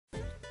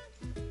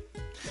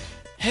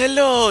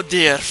Hello,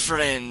 dear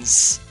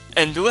friends,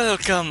 and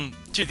welcome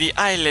to the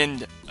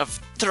island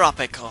of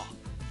Tropico.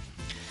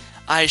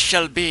 I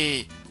shall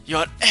be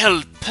your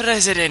El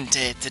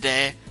Presidente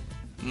today.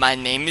 My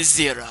name is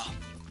Zero.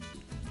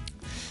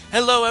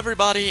 Hello,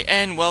 everybody,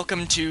 and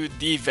welcome to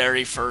the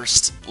very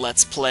first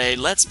Let's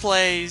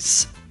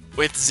Plays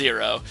with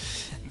Zero.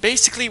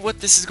 Basically, what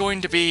this is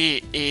going to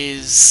be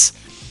is,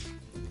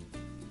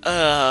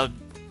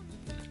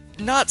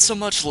 not so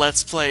much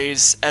Let's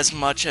Plays as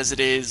much as it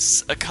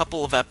is a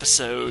couple of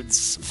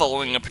episodes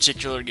following a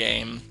particular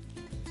game.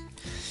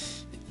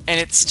 And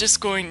it's just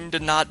going to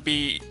not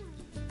be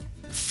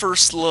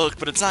first look,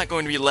 but it's not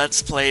going to be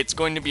Let's Play, it's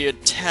going to be a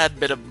tad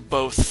bit of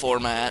both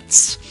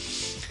formats.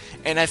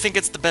 And I think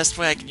it's the best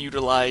way I can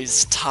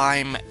utilize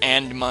time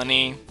and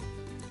money.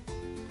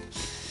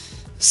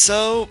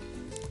 So,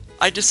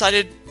 I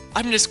decided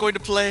I'm just going to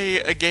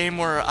play a game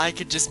where I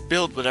could just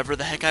build whatever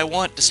the heck I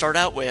want to start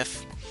out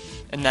with.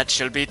 And that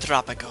shall be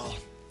Tropico.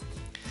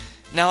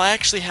 Now I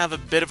actually have a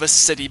bit of a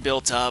city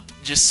built up,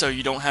 just so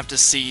you don't have to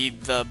see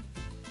the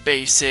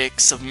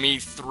basics of me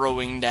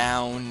throwing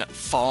down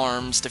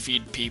farms to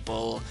feed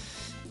people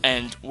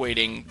and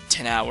waiting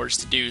 10 hours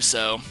to do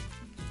so.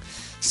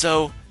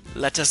 So,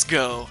 let us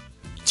go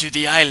to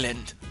the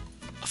island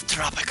of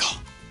Tropico.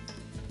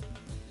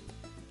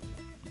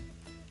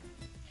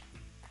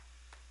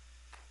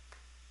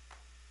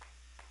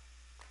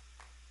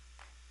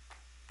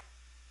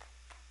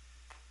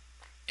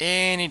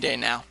 Any day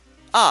now.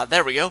 Ah,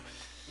 there we go.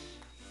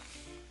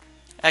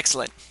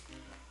 Excellent.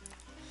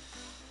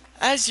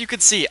 As you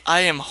can see, I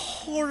am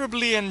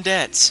horribly in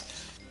debt.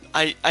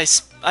 I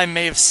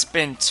may have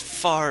spent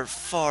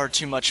far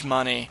too much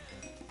money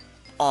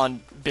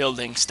on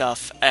building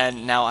stuff,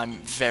 and now I'm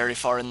very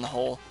far in the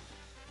hole.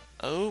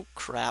 Oh,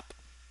 crap.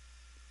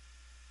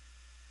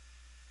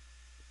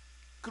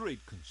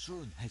 Great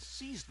concern has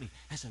seized me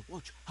as I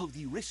watch how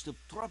the rest of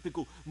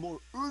Tropico more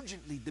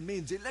urgently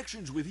demands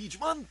elections with each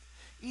month.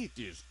 It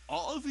is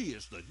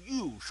obvious that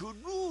you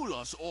should rule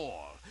us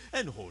all,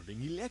 and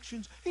holding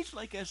elections is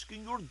like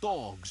asking your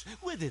dogs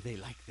whether they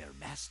like their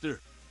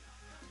master.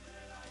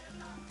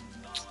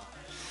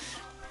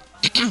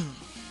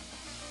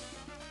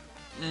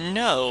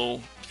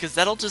 No, because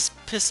that'll just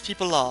piss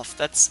people off.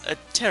 That's a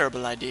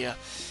terrible idea.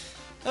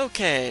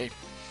 Okay,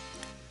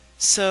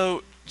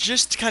 so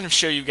just to kind of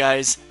show you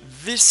guys,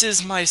 this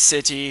is my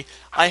city.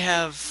 I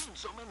have...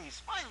 So many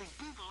smiling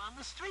people on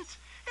the streets.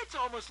 It's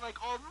almost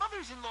like all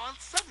mothers-in-law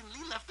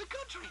suddenly left the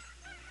country.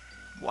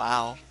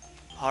 Wow.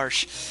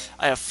 Harsh.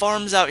 I have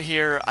farms out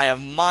here, I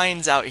have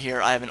mines out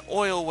here, I have an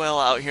oil well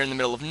out here in the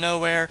middle of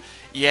nowhere.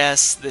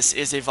 Yes, this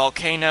is a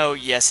volcano.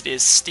 Yes, it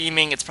is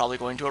steaming. It's probably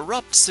going to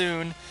erupt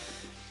soon.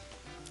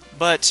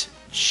 But,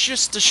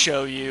 just to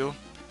show you,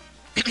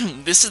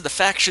 this is the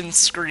faction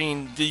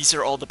screen. These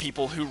are all the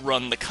people who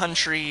run the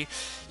country.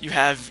 You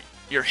have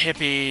your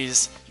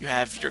hippies, you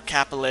have your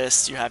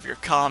capitalists, you have your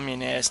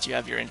communists, you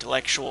have your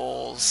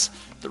intellectuals,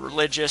 the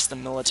religious, the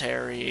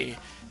military,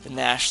 the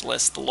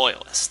nationalists, the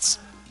loyalists.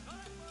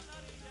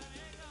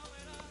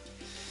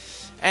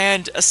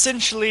 And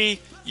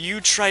essentially,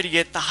 you try to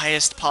get the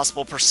highest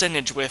possible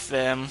percentage with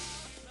them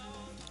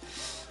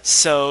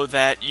so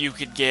that you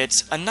could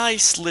get a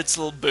nice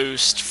little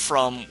boost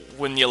from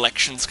when the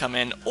elections come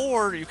in,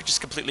 or you could just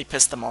completely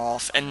piss them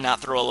off and not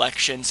throw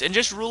elections and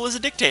just rule as a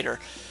dictator.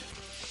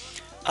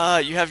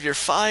 You have your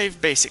 5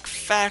 basic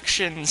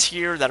factions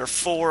here that are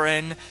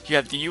foreign. You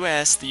have the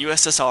US, the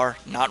USSR,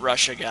 not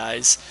Russia,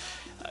 guys.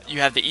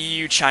 You have the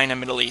EU, China,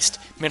 Middle East.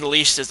 Middle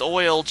East is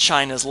oil,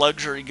 China's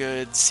luxury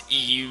goods,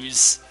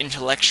 EU's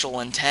intellectual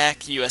and tech,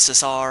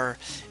 USSR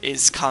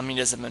is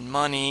communism and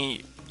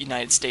money,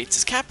 United States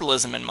is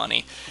capitalism and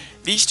money.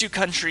 These 2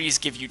 countries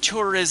give you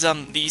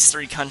tourism. These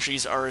 3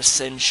 countries are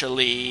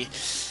essentially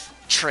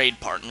trade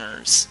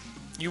partners.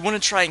 You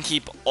want to try and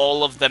keep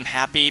all of them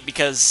happy,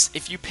 because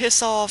if you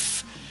piss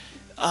off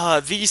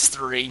these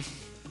 3,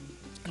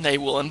 they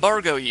will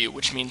embargo you,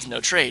 which means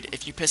no trade.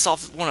 If you piss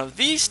off one of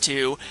these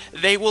 2,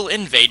 they will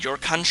invade your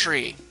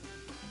country.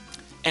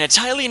 And a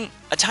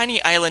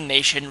tiny island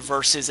nation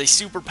versus a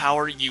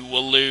superpower, you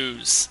will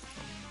lose.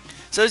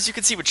 So as you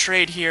can see with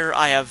trade here,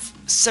 I have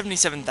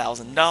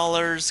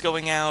 $77,000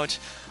 going out.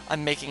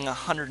 I'm making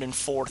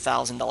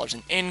 $104,000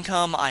 in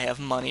income. I have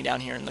money down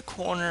here in the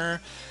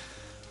corner.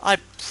 I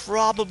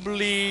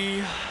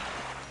probably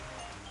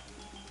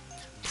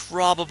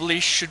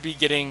should be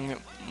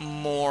getting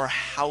more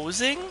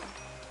housing,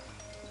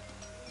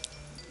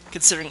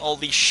 considering all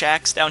these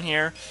shacks down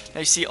here. Now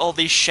you see all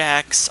these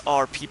shacks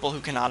are people who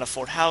cannot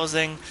afford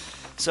housing,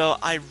 so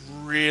I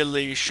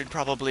really should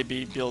probably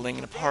be building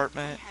an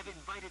apartment. Have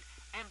invited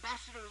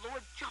Ambassador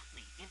Lord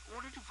Chutney in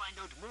order to find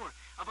out more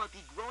about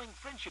the growing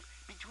friendship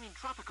between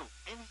Tropico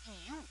and the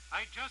EU.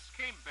 I just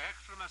came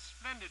back from a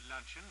splendid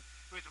luncheon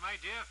with my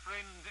dear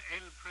friend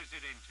El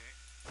Presidente.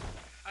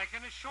 I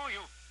can assure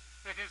you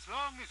that as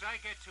long as I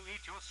get to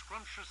eat your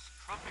scrumptious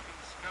tropical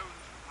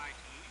scones with my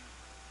tea,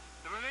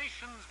 the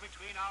relations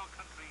between our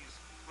countries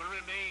will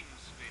remain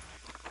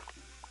splendid.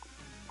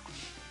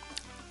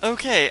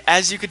 Okay,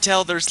 as you could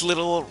tell, there's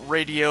little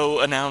radio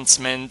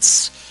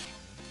announcements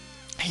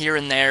here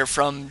and there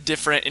from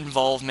different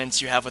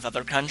involvements you have with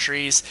other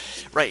countries.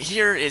 Right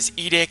here is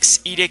edicts.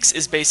 Edicts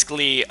is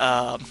basically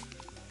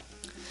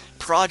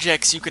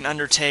projects you can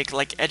undertake,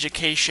 like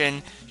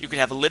education. You could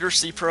have a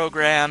literacy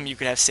program, you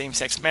could have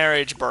same-sex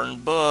marriage, burn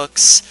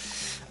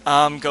books,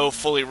 go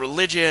fully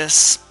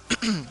religious.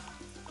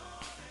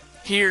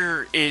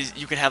 Here is,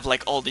 you could have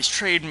like all these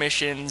trade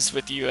missions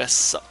with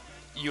US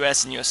and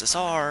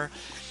USSR.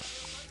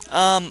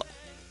 I'm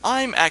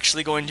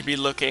actually going to be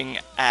looking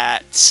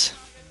at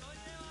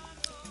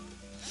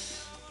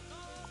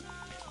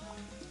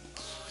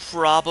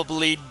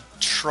probably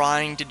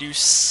trying to do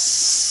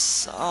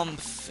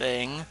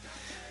something.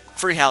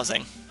 Free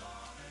housing.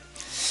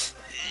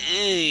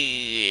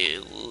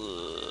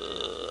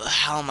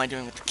 How am I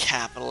doing with the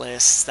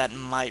capitalists? That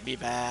might be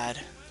bad.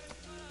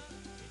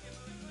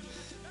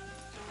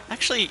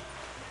 Actually,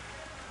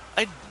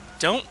 I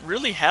don't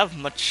really have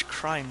much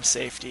crime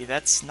safety.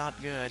 That's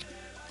not good.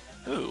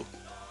 Ooh.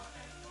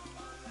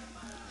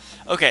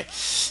 Okay,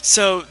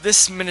 so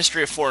this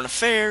Ministry of Foreign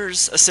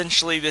Affairs,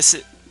 essentially this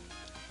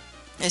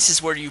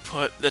is where you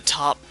put the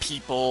top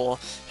people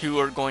who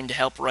are going to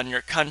help run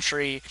your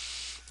country.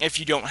 If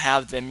you don't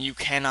have them, you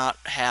cannot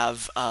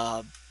have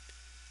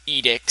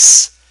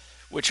edicts,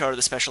 which are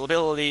the special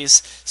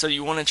abilities, so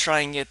you want to try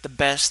and get the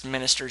best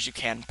ministers you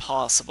can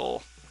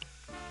possible.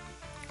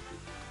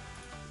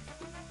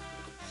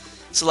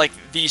 So like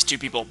these two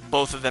people,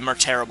 both of them are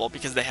terrible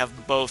because they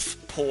have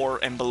both poor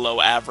and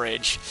below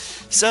average.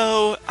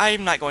 So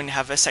I'm not going to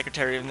have a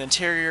Secretary of the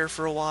Interior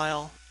for a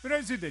while.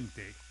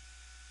 Presidente,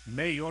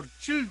 may your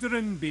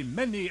children be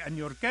many and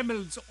your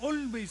camels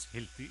always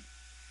healthy.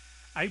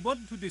 I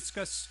want to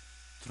discuss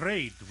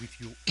trade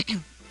with you.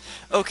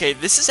 Okay,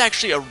 this is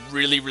actually a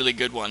really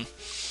good one,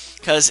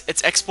 because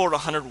it's export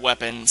 100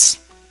 weapons.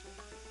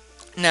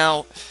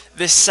 Now,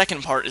 this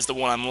second part is the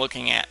one I'm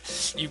looking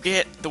at. You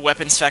get the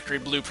weapons factory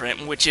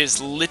blueprint, which is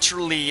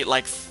literally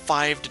like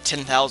 $5,000 to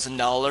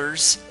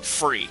 $10,000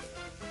 free.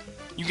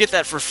 You get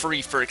that for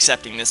free for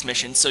accepting this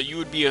mission, so you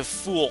would be a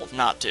fool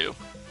not to.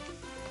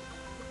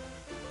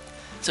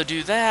 So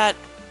do that.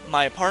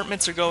 My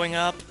apartments are going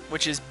up,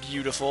 which is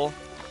beautiful.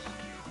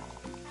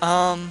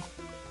 Yeah,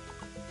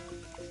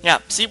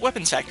 see,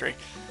 weapons factory.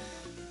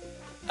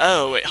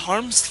 Oh, it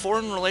harms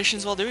foreign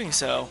relations while doing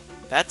so.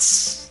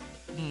 That's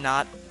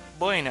not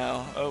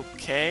bueno.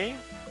 Okay.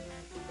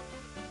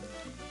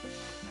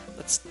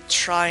 Let's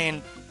try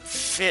and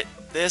fit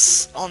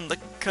this on the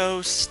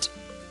coast.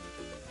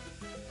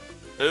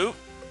 Ooh.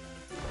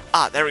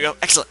 Ah, there we go.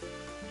 Excellent.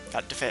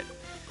 Got it to fit.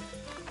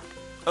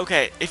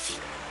 Okay,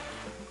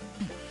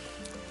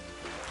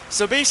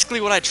 so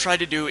basically what I try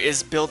to do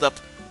is build up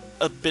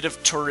a bit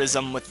of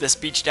tourism with this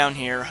beach down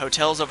here,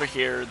 hotels over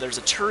here, there's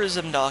a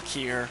tourism dock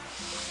here.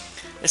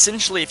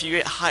 Essentially, if you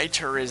get high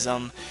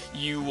tourism,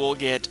 you will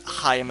get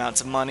high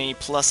amounts of money,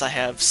 plus I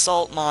have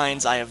salt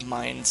mines, I have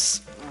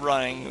mines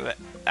running,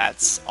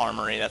 that's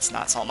armory, that's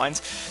not salt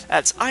mines,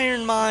 that's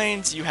iron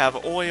mines, you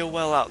have oil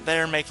well out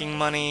there making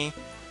money.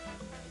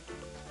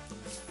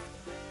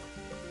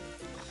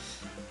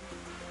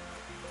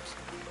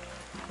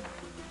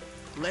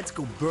 Let's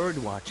go bird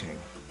watching.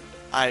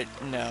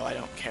 No, I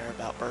don't care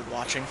about bird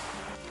watching.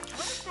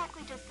 What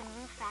exactly does the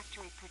new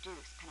factory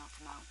produce,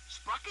 Penultimo?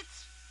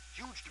 Sprockets?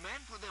 Huge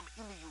demand for them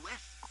in the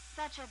U.S.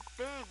 Such a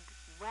big,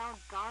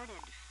 well-guarded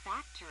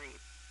factory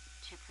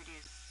to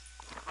produce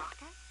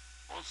rockets?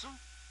 Also,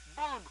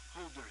 bulb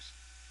holders,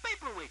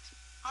 paperweights,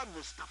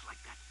 harmless stuff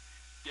like that.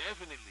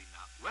 Definitely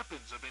not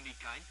weapons of any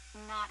kind.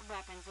 Not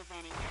weapons of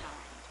any kind.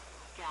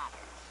 Got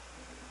it.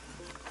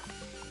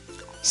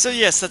 So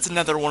yes, that's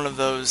another one of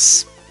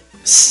those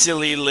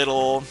silly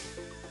little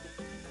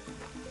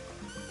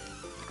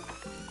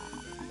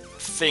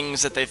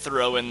things that they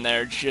throw in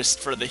there just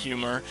for the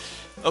humor.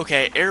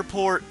 Okay,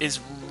 airport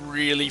is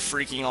really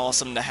freaking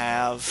awesome to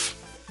have,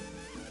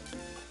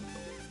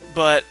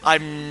 but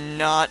I'm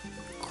not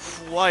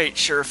quite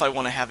sure if I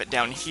want to have it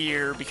down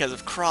here because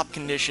of crop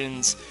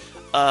conditions.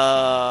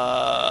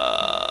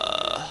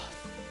 I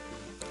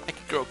can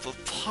grow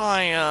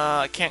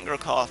papaya, I can't grow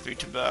coffee,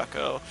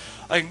 tobacco.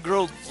 I can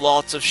grow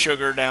lots of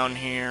sugar down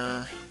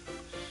here.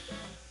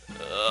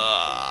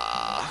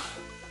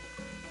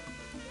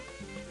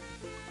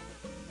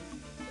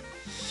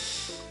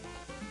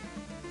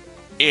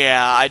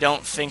 Yeah, I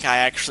don't think I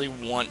actually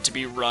want to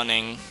be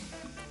running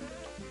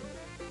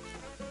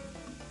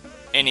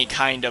any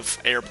kind of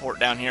airport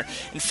down here.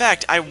 In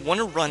fact, I want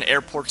to run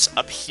airports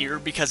up here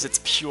because it's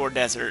pure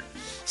desert.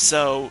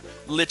 So,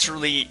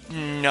 literally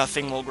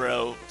nothing will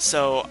grow.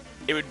 So,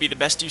 it would be the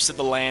best use of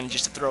the land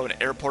just to throw an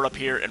airport up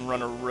here and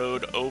run a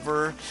road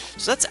over.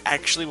 So that's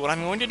actually what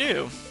I'm going to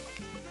do.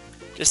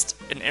 Just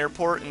an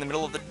airport in the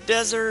middle of the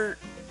desert.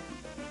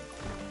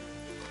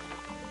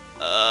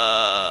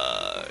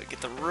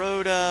 Get the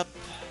road up.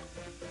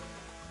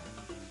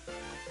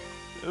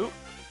 Oop.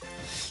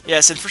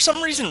 Yes, and for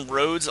some reason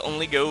roads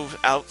only go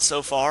out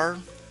so far.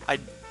 I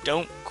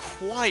don't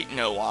quite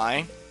know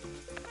why.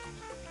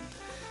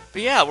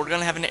 But yeah, we're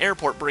gonna have an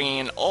airport bringing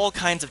in all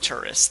kinds of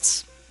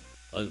tourists.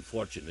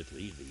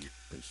 Unfortunately, the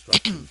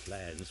construction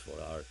plans for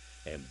our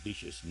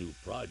ambitious new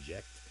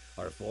project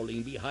are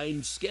falling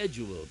behind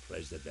schedule,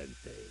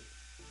 Presidente.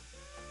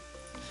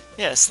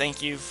 Yes,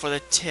 thank you for the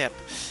tip.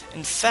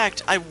 In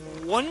fact, I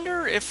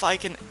wonder if I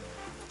can...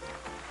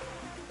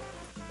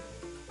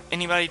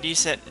 Anybody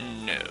decent?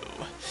 No.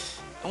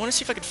 I want to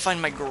see if I can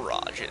find my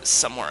garages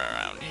somewhere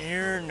around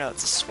here. No,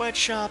 it's a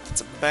sweatshop,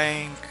 that's a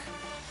bank,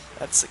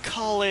 that's a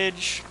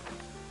college,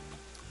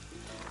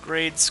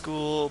 grade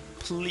school,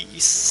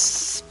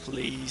 police,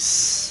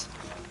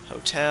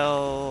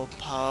 hotel,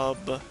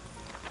 pub.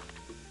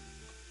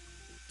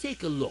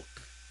 Take a look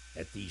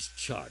at these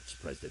charts,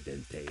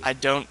 Presidente. I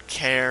don't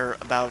care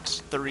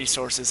about the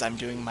resources, I'm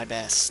doing my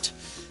best.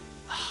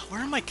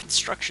 Where are my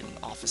construction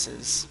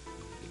offices?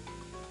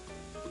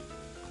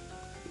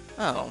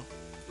 Oh.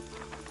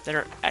 There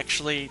are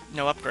actually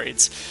no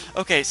upgrades.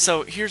 Okay,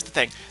 so here's the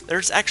thing.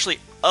 There's actually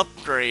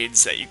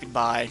upgrades that you could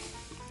buy.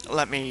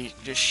 Let me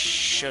just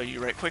show you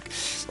right quick.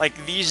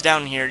 Like these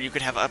down here, you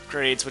could have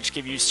upgrades which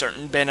give you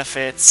certain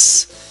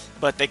benefits,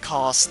 but they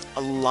cost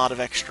a lot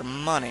of extra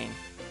money.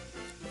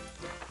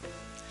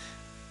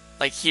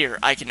 Like here,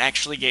 I can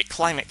actually get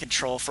climate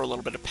control for a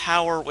little bit of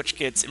power, which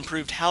gets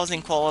improved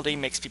housing quality,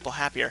 makes people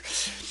happier.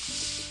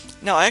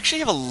 Now, I actually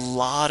have a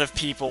lot of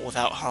people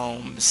without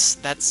homes.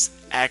 That's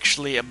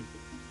actually a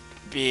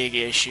big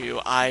issue.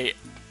 I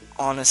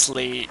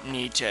honestly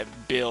need to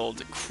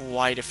build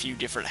quite a few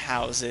different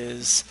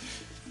houses.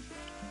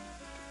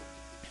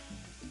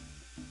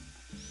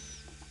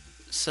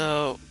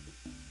 So...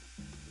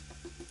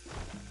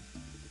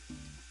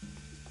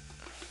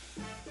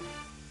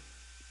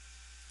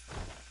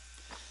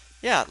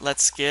 yeah,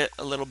 let's get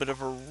a little bit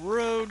of a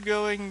road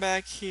going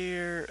back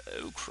here.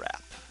 Oh,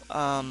 crap.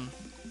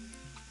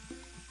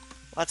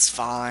 That's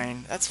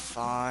fine. That's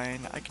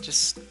fine. I could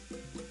just...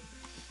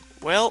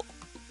 well,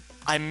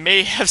 I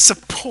may have some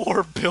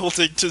poor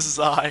building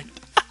design.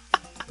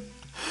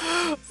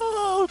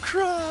 Oh,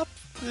 crap.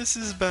 This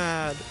is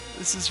bad.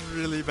 This is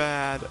really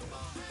bad.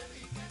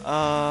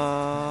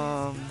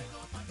 I'm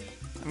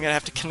gonna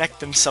have to connect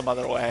them some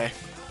other way.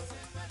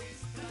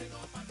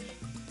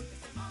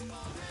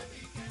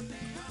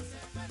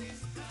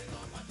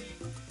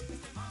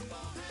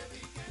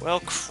 Well,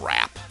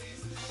 crap.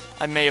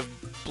 I may have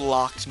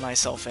blocked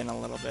myself in a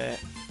little bit.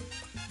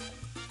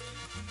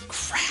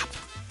 Crap.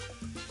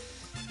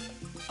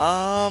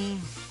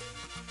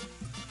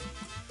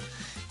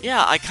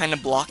 Yeah, I kind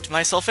of blocked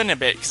myself in a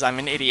bit because I'm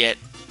an idiot.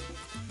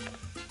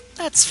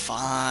 That's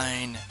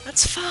fine.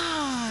 That's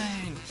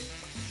fine.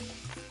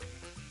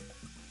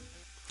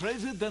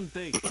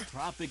 Presidente,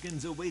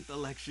 Tropicans await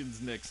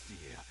elections next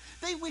year.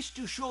 They wish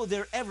to show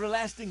their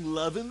everlasting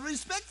love and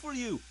respect for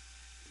you.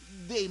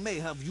 They may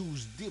have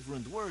used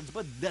different words,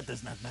 but that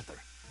does not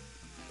matter.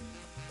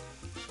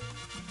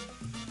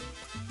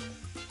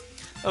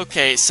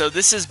 Okay, so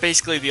this is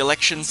basically the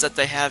elections that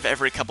they have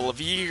every couple of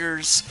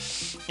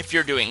years. If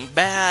you're doing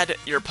bad,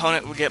 your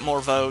opponent will get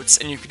more votes,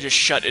 and you can just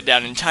shut it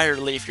down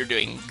entirely. If you're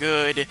doing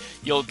good,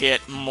 you'll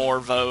get more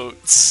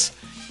votes.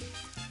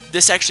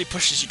 This actually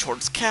pushes you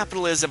towards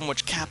capitalism,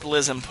 which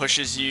capitalism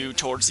pushes you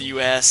towards the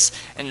US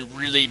and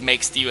really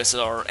makes the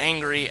USSR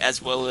angry,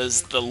 as well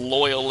as the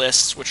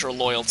loyalists, which are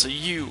loyal to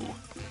you.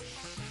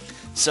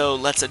 So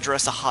let's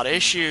address a hot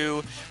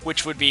issue,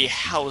 which would be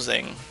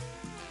housing.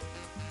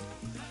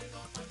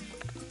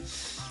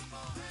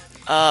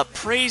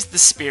 Praise the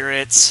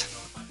spirits.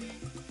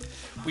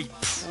 We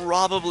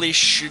probably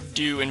should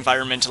do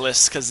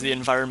environmentalists, because the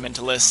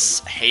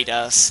environmentalists hate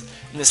us,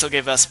 and this will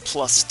give us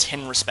plus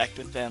 10 respect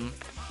with them.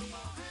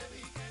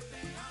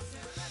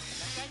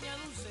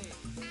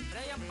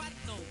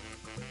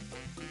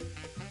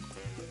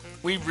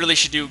 We really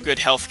should do good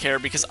healthcare,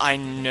 because I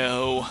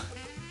know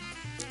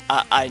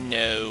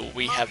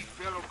we have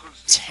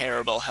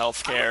terrible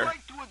healthcare. I would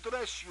like to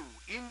address you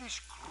in this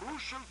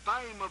crucial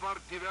time of our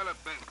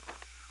development.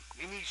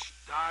 In these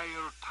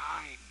dire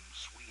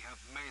times, we have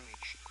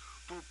managed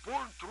to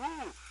pull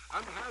through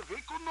and have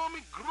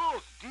economic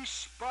growth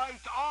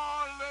despite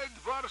all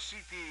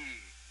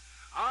adversity.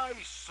 I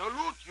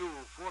salute you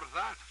for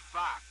that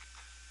fact.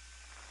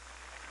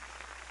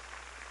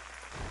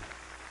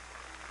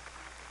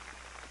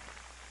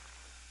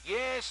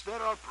 Yes,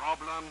 there are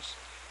problems.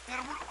 There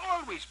will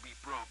always be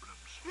problems,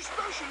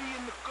 especially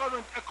in the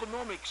current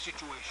economic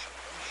situation.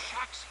 The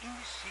shacks in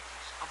the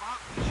cities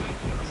about which I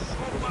hear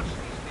so much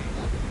these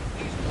days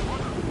is one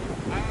of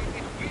them, and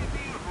it will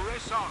be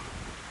resolved,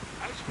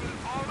 as will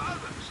all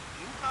others,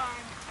 in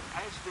time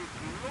as the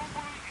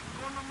global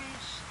economy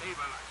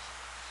stabilizes.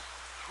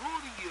 Through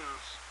the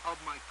years of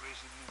my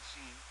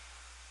presidency,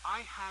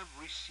 I have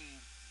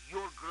received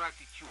your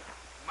gratitude,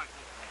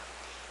 magnificent.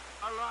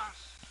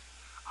 Alas,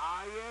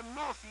 I am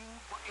nothing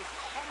but a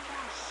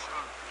humble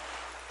servant.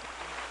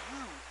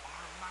 You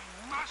are my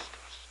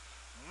masters,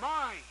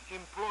 my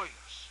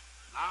employers.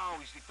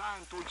 Now is the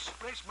time to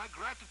express my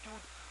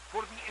gratitude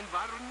for the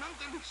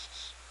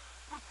environmentalists,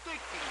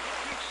 protecting the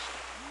gifts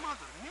that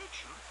Mother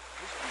Nature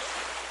has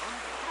bestowed on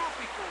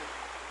Tropico.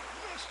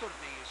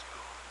 yesterday is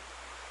gone.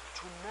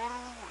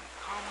 Tomorrow will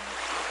come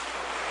after.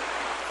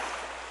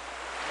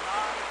 And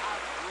I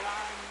have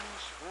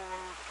plans for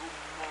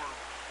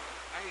tomorrow.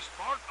 As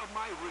part of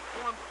my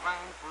reform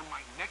plan for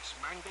my next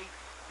mandate,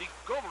 the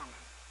government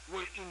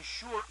will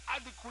ensure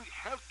adequate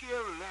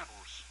healthcare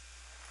levels.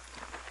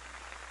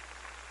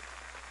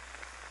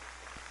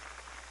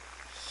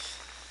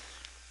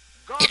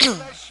 God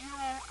bless you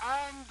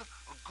and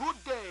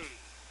good day.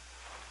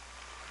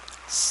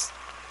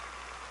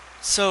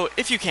 So,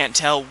 if you can't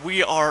tell,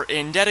 we are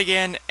in debt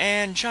again,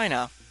 and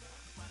China.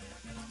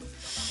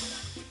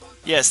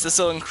 Yes, this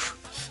will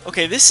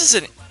okay, this is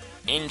an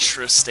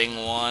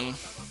interesting one.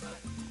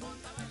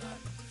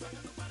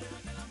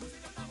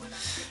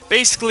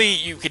 Basically,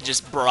 you could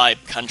just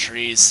bribe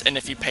countries, and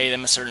if you pay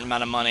them a certain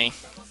amount of money,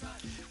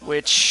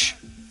 which,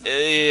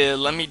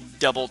 let me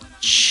double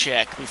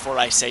check before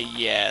I say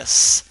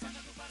yes.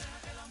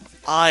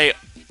 I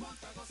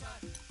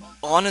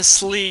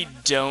honestly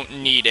don't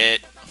need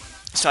it,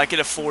 so I could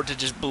afford to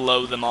just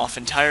blow them off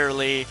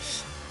entirely,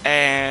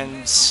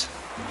 and...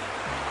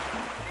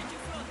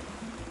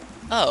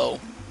 Oh,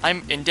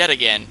 I'm in debt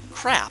again.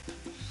 Crap.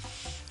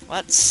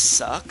 Well, that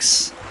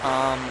sucks.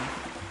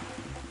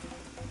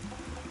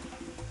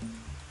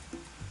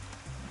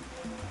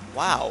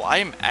 Wow,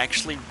 I'm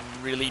actually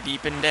really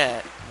deep in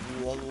debt.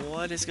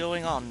 What is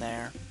going on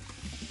there?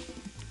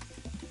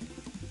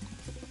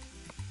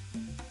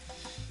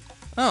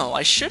 Oh,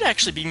 I should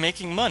actually be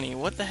making money.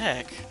 What the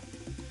heck?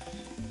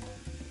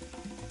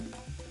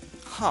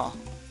 Huh.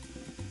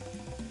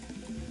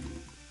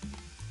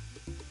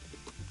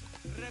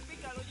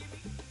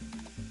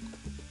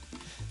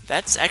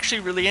 That's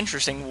actually really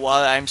interesting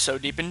why I'm so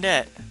deep in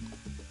debt.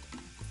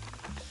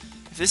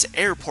 If this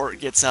airport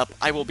gets up,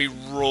 I will be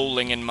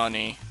rolling in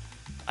money.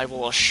 I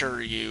will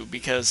assure you,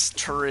 because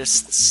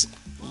tourists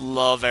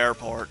love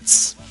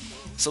airports.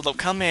 So they'll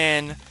come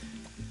in,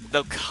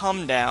 they'll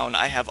come down.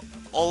 I have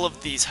all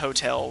of these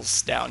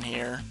hotels down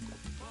here,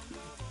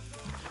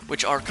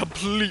 which are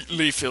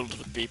completely filled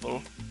with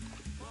people.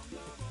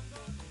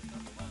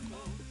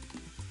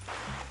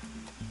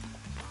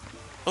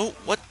 Oh,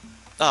 what?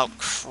 Oh,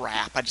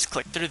 crap. I just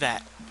clicked through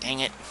that. Dang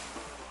it.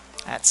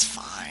 That's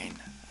fine.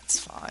 That's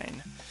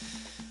fine.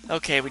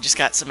 Okay, we just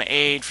got some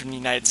aid from the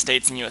United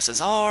States and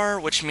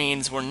USSR, which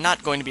means we're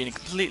not going to be in a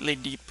completely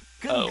deep...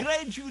 Oh.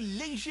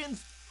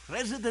 Congratulations,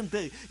 President.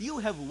 You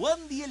have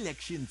won the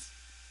elections.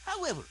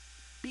 However,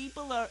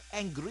 people are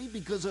angry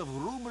because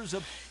of rumors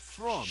of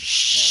fraud,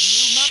 and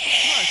will not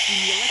trust in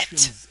the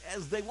elections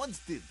as they once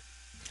did.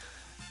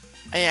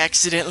 I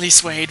accidentally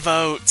swayed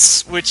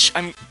votes, which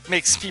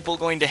makes people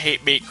going to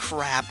hate me.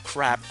 Crap.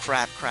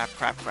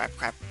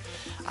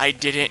 I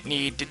didn't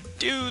need to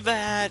do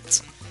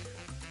that.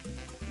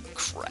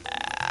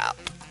 Crap.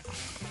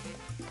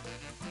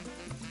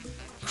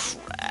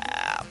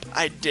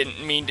 I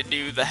didn't mean to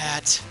do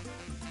that.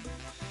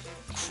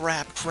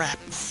 Crap.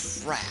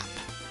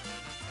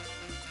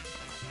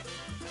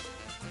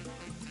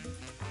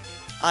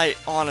 I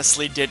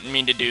honestly didn't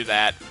mean to do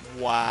that.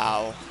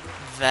 Wow.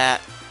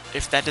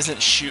 If that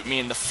doesn't shoot me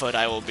in the foot,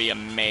 I will be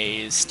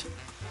amazed.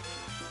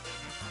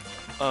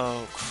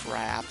 Oh,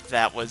 crap.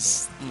 That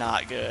was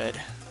not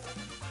good.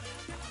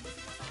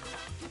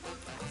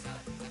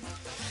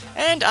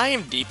 And I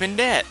am deep in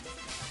debt.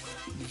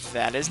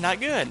 That is not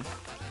good.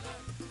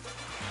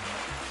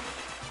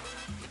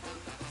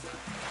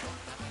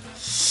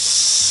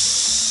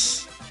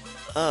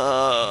 I'm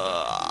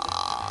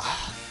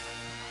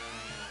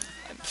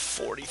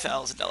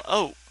 $40,000.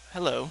 Oh,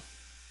 hello.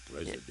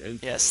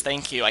 President. Yes,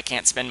 thank you. I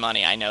can't spend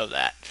money. I know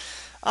that.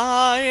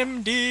 I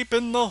am deep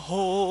in the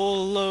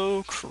hole.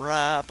 Oh,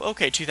 crap.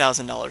 Okay,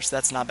 $2,000.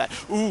 That's not bad.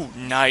 Ooh,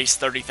 nice.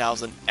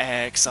 30,000.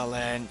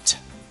 Excellent.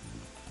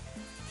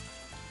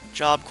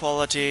 Job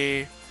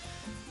quality.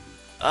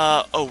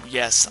 Oh,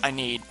 yes. I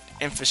need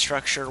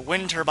infrastructure.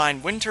 Wind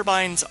turbine. Wind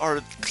turbines are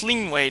a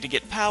clean way to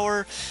get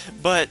power,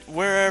 but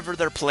wherever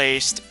they're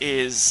placed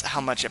is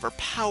how much ever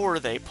power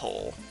they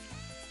pull.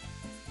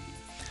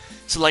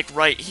 So, like,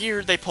 right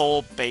here, they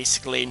pull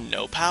basically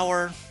no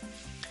power,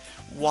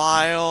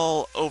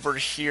 while over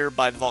here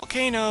by the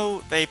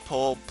volcano, they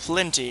pull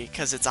plenty,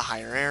 because it's a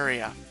higher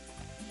area.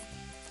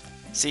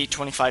 See,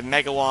 25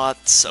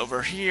 megawatts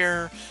over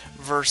here,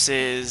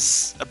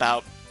 versus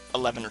about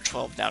 11 or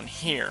 12 down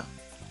here.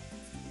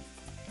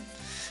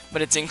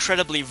 But it's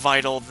incredibly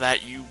vital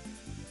that you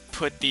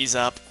put these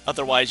up,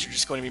 otherwise you're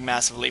just going to be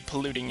massively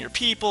polluting your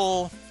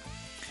people,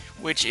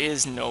 which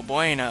is no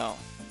bueno.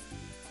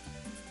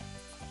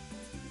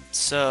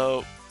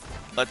 So,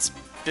 let's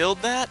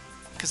build that,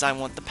 because I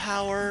want the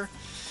power.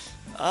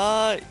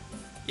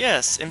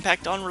 Yes,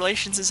 impact on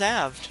relations is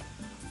halved.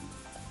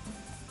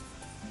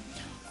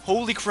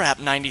 Holy crap,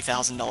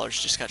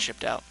 $90,000 just got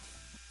shipped out.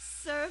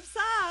 Surf's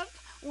up!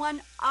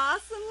 One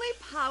awesomely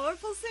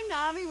powerful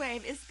tsunami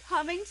wave is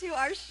coming to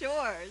our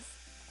shores.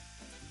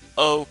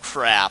 Oh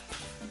crap.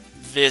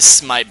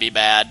 This might be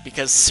bad,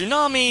 because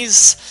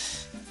tsunamis...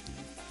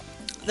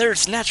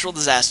 There's natural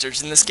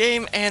disasters in this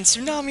game, and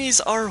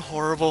tsunamis are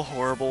horrible,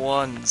 horrible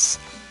ones.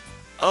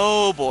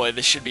 Oh boy,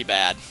 this should be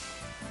bad.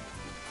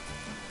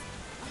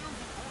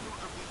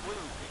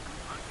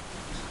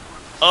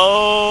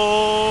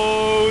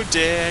 Oh,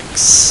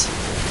 dicks.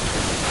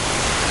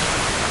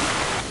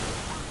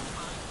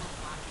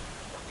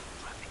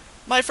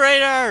 My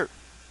freighter!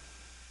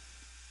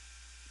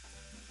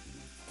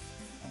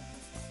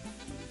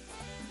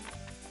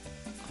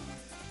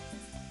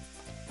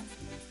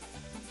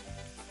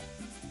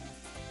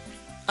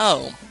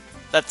 Oh,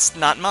 that's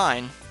not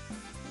mine.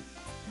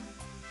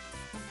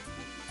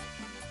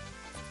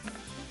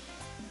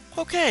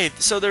 Okay,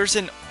 so there's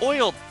an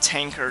oil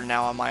tanker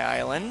now on my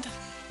island.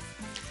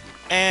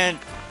 And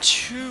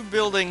 2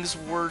 buildings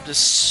were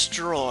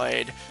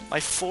destroyed. My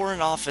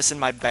foreign office and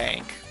my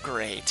bank.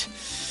 Great.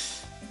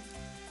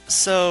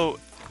 So,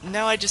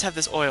 now I just have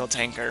this oil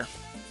tanker.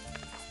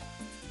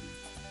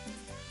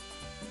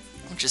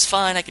 Which is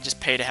fine, I could just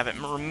pay to have it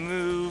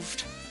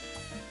removed.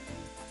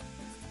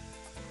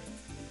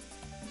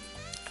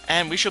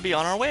 And we shall be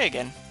on our way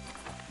again.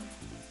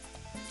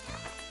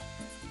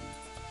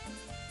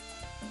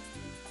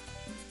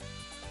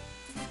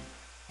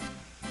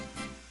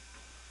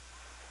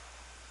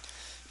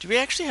 Do we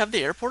actually have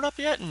the airport up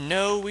yet?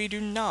 No, we do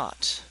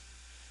not.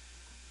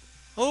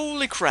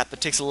 Holy crap,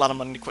 that takes a lot of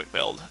money to quick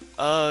build.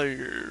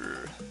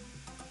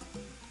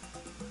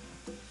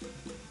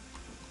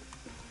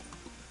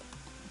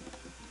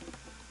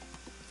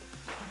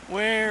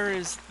 Where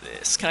is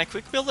this? Can I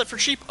quick build it for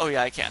cheap? Oh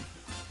yeah, I can.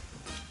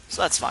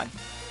 So that's fine.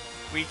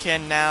 We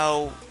can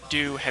now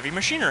do heavy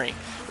machinery,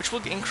 which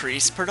will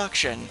increase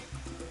production.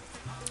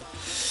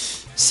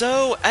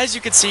 So, as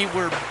you can see,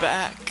 we're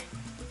back.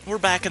 We're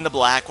back in the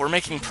black. We're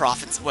making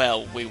profits.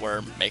 Well, we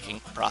were making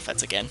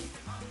profits again.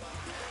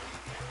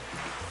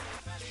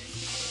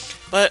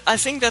 But I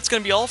think that's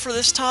going to be all for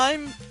this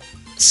time.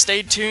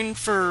 Stay tuned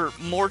for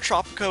more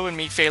Tropico and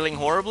me failing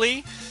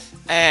horribly.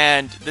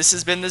 And this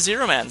has been the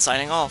Zero Man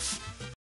signing off.